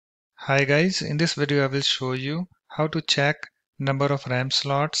Hi guys, in this video I will show you how to check number of RAM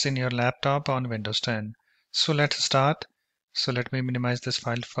slots in your laptop on Windows 10. So let's start. So let me minimize this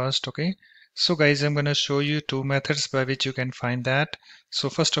file first, okay? So guys, I'm going to show you two methods by which you can find that. So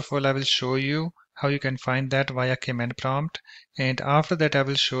first of all, I will show you how you can find that via command prompt, and after that I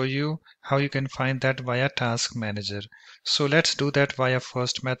will show you how you can find that via task manager. So let's do that via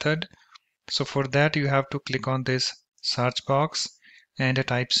first method. So for that you have to click on this search box and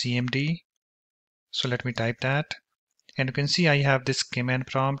type CMD. So let me type that, and you can see I have this command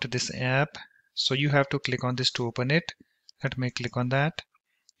prompt, this app. So you have to click on this to open it. Let me click on that,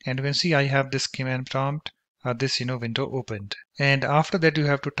 and you can see I have this command prompt, this window opened. And after that you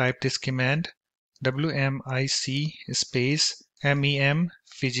have to type this command wmic space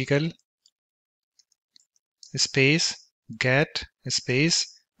memphysical space get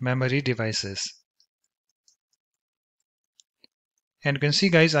space memory devices. And you can see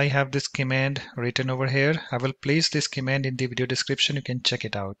guys, I have this command written over here. I will place this command in the video description. You can check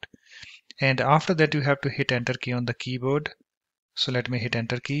it out. And after that you have to hit enter key on the keyboard. So let me hit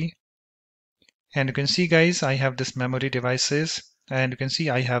enter key. And you can see guys, I have this memory devices, and you can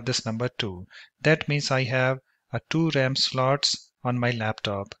see I have this number 2. That means I have 2 RAM slots on my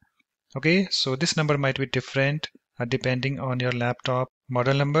laptop. Okay, so this number might be different depending on your laptop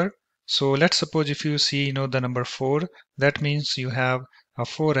model number. So let's suppose if you see the number 4, that means you have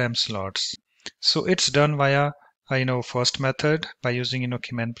 4 RAM slots. So it's done via first method by using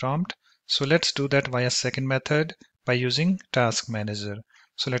command prompt. So let's do that via second method by using task manager.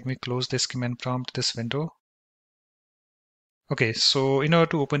 So let me close this command prompt, this window. Okay, so in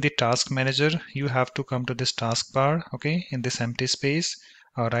order to open the task manager, you have to come to this taskbar, okay, in this empty space.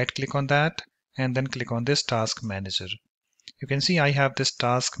 Right click on that and then click on this task manager. You can see I have this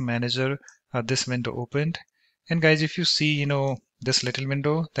task manager, this window opened. And guys, if you see this little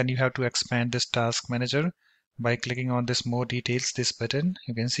window, then you have to expand this task manager by clicking on this more details, this button.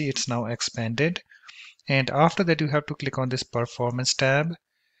 You can see it's now expanded. And after that you have to click on this performance tab,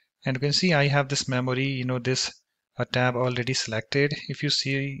 and you can see I have this memory, this a tab already selected. If you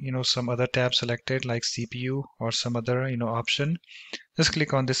see some other tab selected like CPU or some other option, just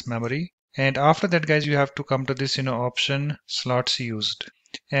click on this memory. And after that guys, you have to come to this option slots used,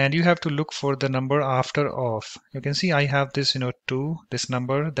 and you have to look for the number after off. You can see I have this 2, this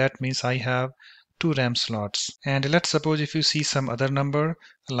number. That means I have 2 RAM slots. And let's suppose if you see some other number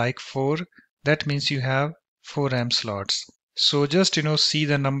like 4, that means you have 4 RAM slots. So just see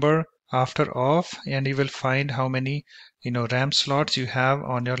the number after off, and you will find how many RAM slots you have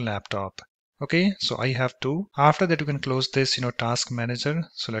on your laptop. Okay, so I have 2. After that you can close this task manager.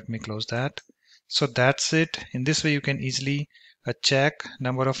 So let me close that. So that's it. In this way you can easily check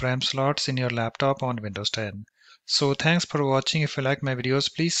number of RAM slots in your laptop on Windows 10. So thanks for watching. If you like my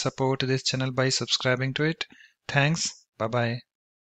videos, please support this channel by subscribing to it. Thanks. Bye bye.